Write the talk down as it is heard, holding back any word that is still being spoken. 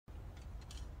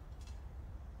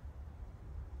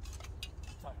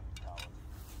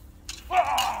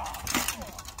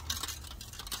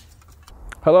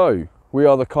Hello, we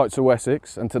are the Kites of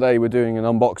Wessex, and today we're doing an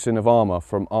unboxing of Armour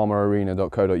from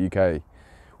armourarena.co.uk.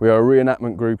 We are a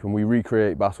reenactment group and we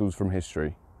recreate battles from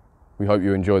history. We hope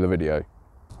you enjoy the video.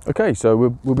 Okay, so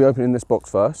we'll be opening this box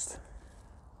first,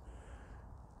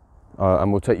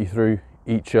 and we'll take you through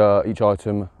each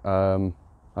item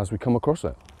as we come across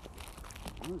it.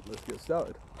 Let's get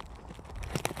started.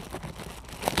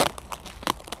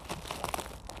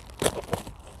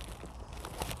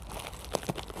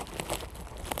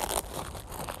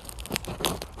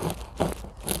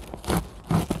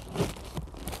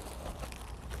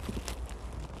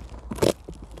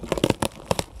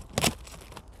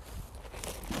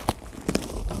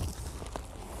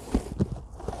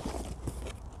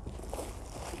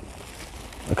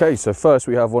 Okay, so first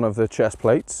we have one of the chest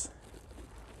plates.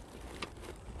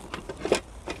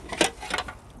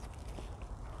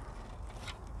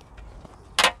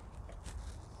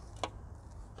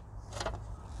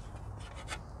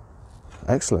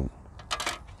 Excellent.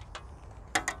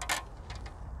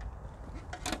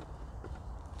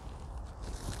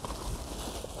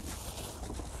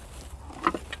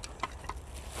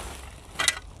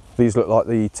 These look like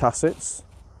the tassets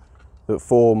that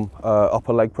form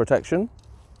upper leg protection.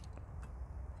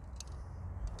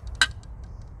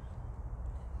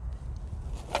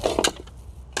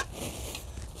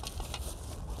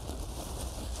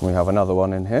 We have another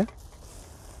one in here,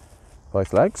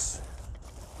 both legs.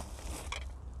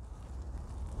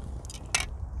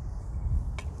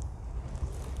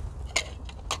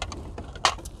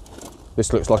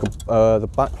 This looks like the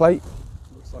back plate.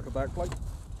 Looks like a back plate.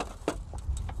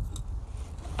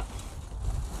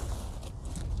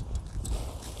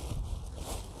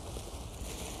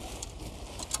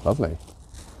 Lovely.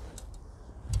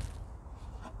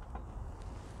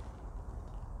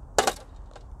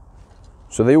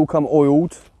 So they all come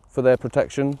oiled for their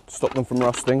protection, to stop them from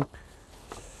rusting.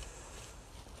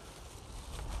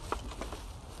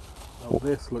 Oh,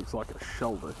 this looks like a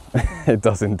shoulder. It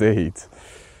does indeed.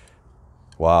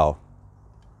 Wow.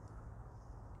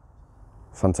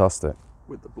 Fantastic.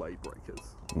 With the blade breakers.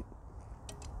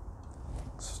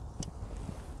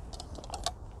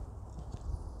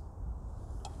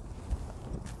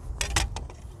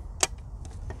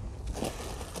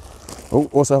 Oh,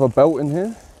 also have a belt in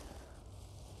here.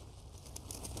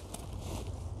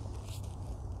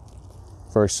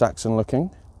 Very Saxon looking.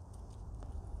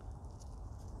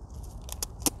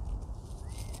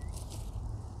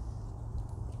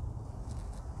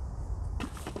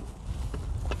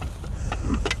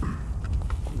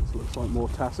 This looks like more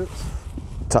tassets.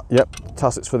 Yep,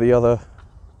 tassets for the other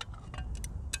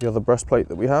breastplate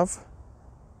that we have.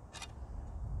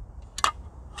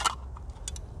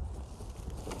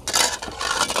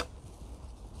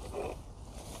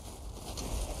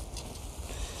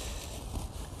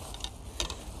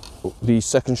 The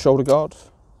second shoulder guard,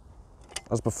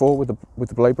 as before, with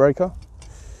the blade breaker.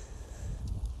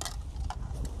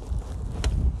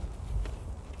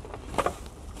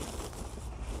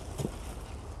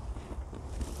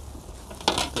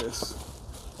 This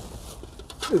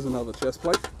is another chest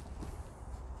plate.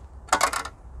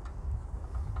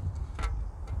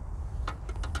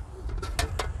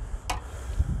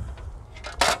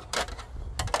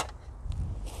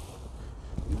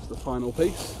 Here's the final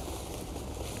piece.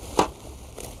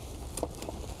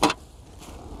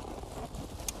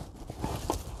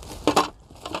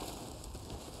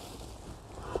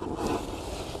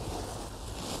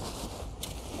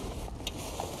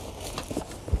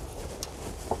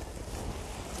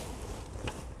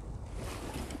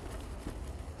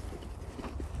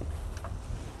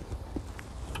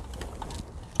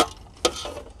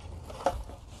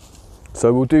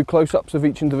 So we'll do close-ups of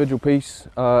each individual piece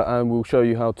and we'll show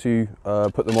you how to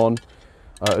put them on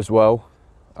as well.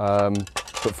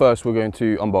 But first we're going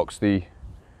to unbox the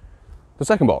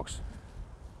second box.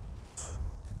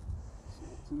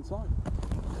 What's inside?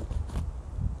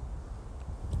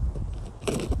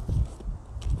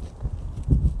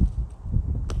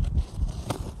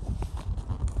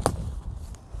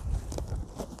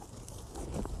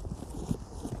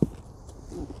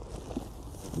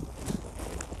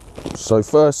 So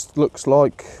first looks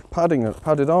like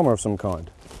padded armour of some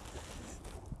kind.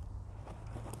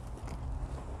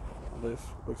 This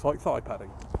looks like thigh padding.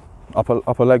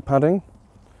 Upper leg padding.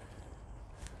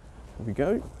 There we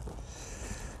go.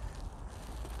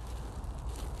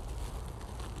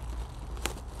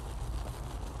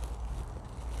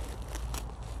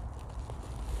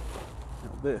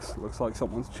 Now this looks like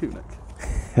someone's tunic.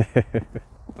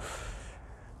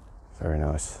 Very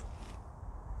nice.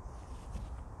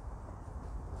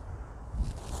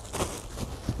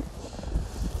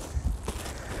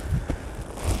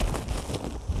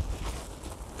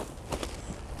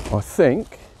 I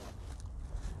think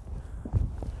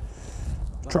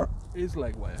That is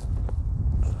leg wear.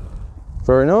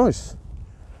 very nice.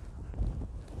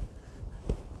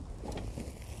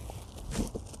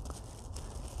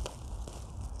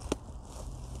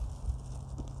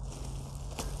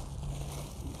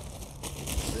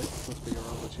 This must be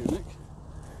around the tunic.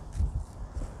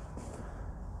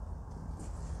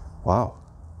 Wow,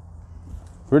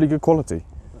 really good quality.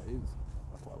 That is.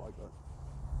 That's why I like that.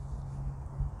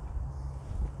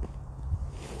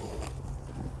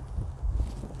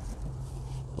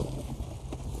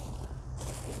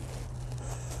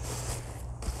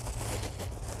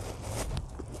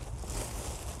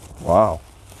 Wow.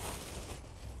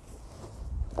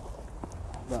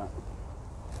 That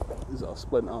is our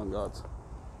splint arm guards.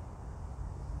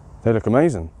 They look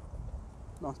amazing.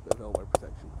 Nice bit of elbow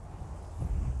protection.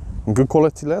 And good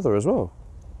quality leather as well.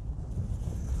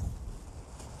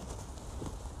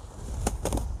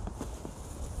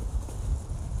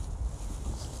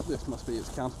 This must be its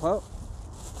counterpart.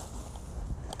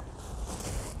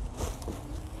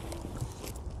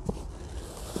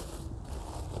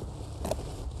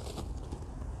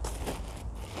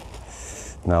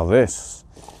 Now this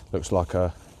looks like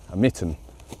a mitten.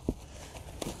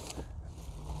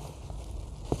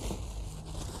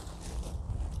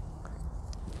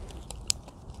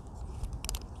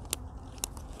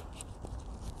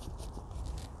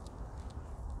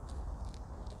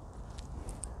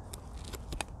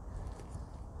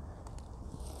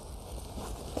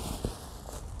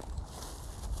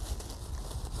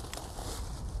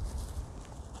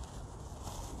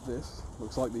 This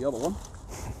looks like the other one.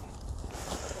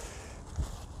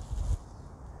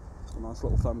 A nice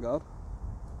little thumb guard.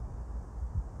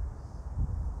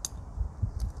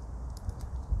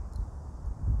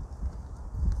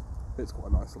 Fits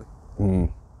quite nicely.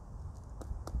 Mm.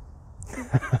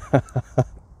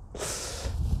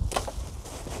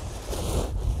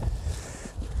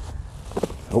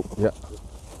 Oh, yeah.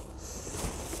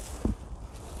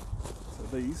 So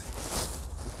these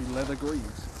must be leather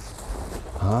greaves.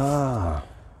 Ah.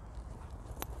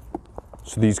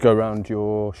 So these go around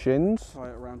your shins? Tie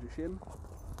it around your shin.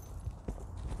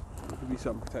 Give you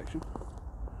some protection.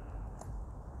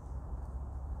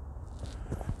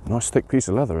 Nice thick piece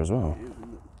of leather as well. It is,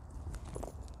 isn't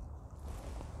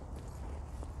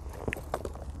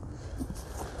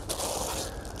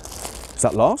it? Is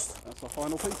that last? That's our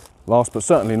final piece. Last but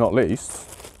certainly not least,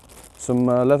 some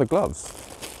leather gloves.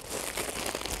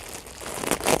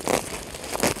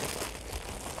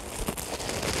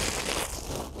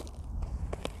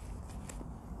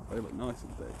 They look nice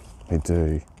and thick. They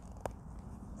do.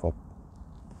 For...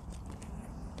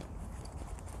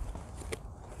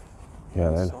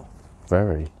 Yeah, they're Soft.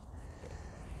 very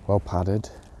well padded.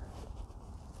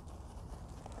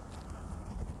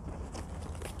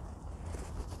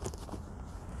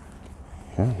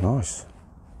 Yeah, nice.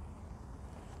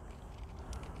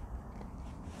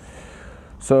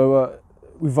 So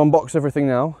we've unboxed everything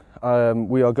now.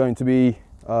 We are going to be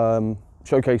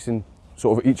showcasing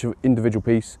sort of each individual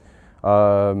piece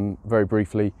very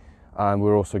briefly, and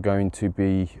we're also going to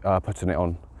be putting it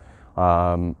on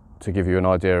to give you an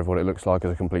idea of what it looks like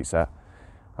as a complete set.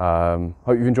 Hope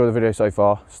you've enjoyed the video so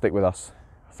far. Stick with us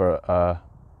for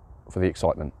the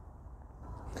excitement.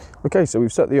 Okay, so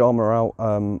we've set the Armour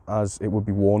out as it would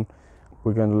be worn.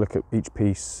 We're going to look at each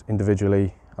piece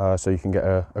individually so you can get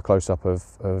a close-up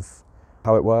of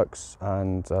how it works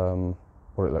and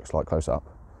what it looks like close up.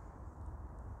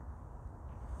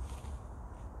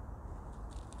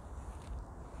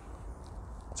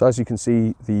 So as you can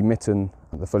see, the mitten,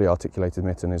 the fully articulated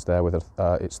mitten, is there with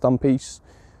its thumb piece.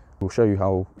 We'll show you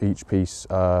how each piece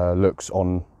looks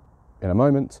on in a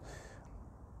moment.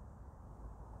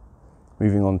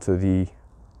 Moving on to the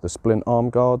splint arm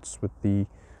guards with the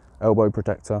elbow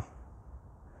protector.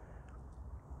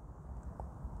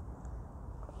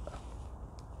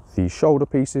 The shoulder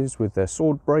pieces with their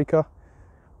sword breaker.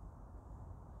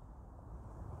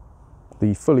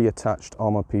 The fully attached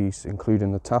armour piece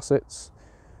including the tassets.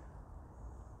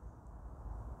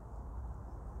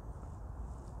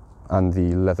 And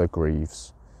the leather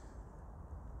greaves.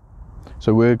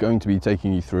 So we're going to be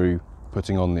taking you through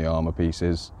putting on the armour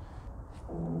pieces.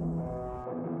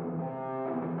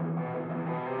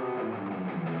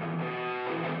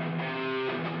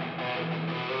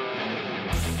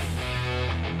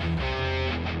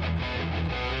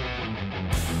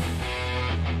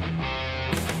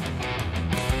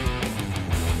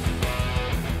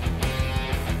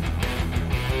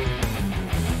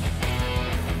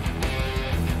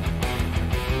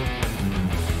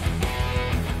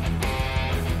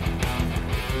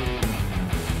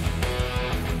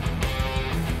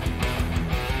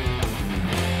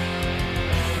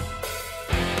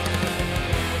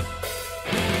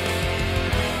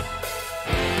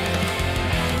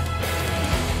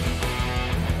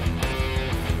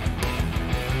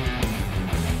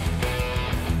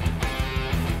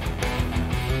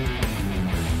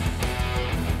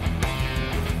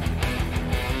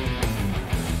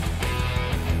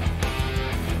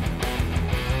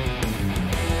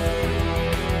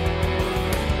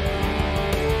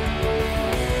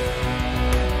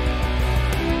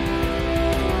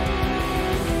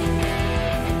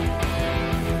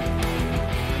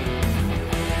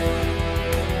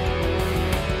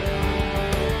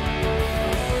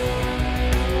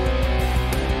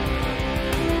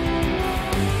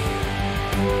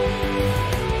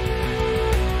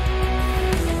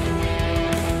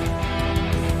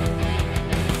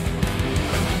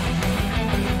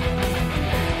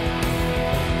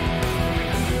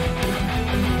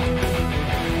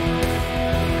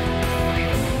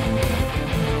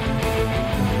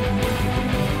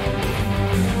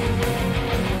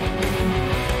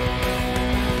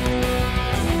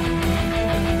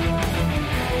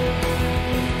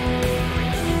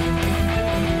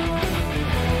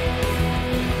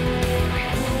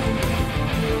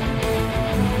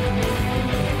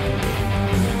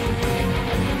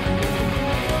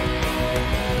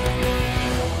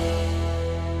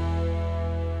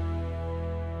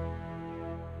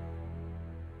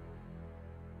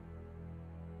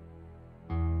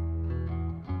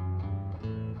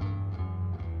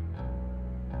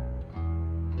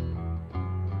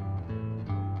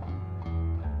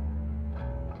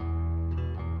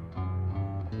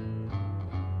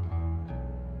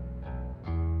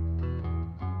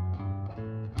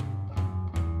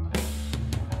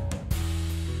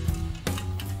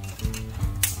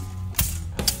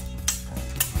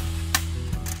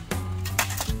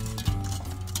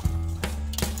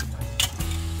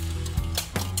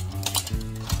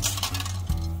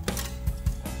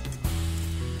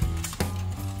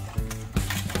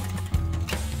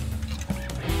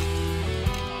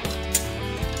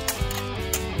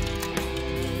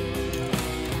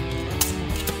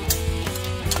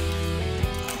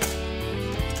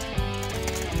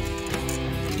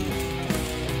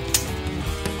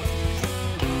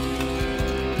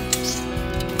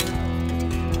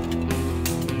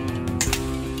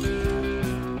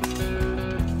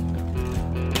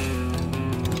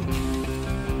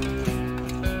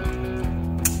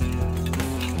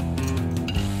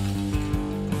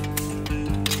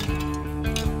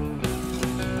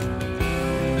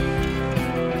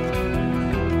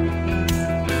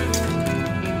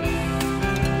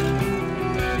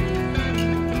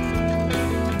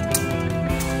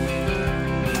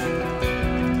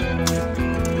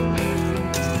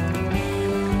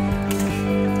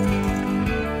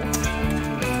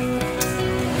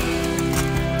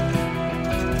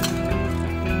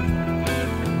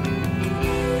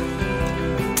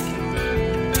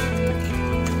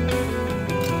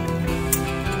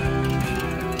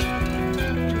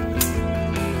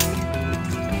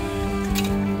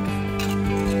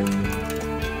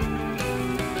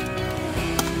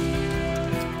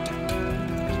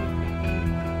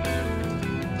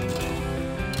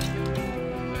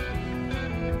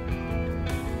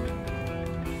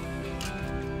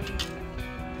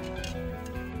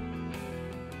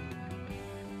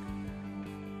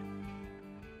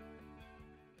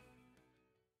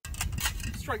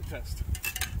 strength test.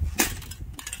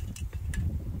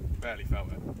 Barely felt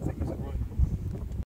it. I think is it right?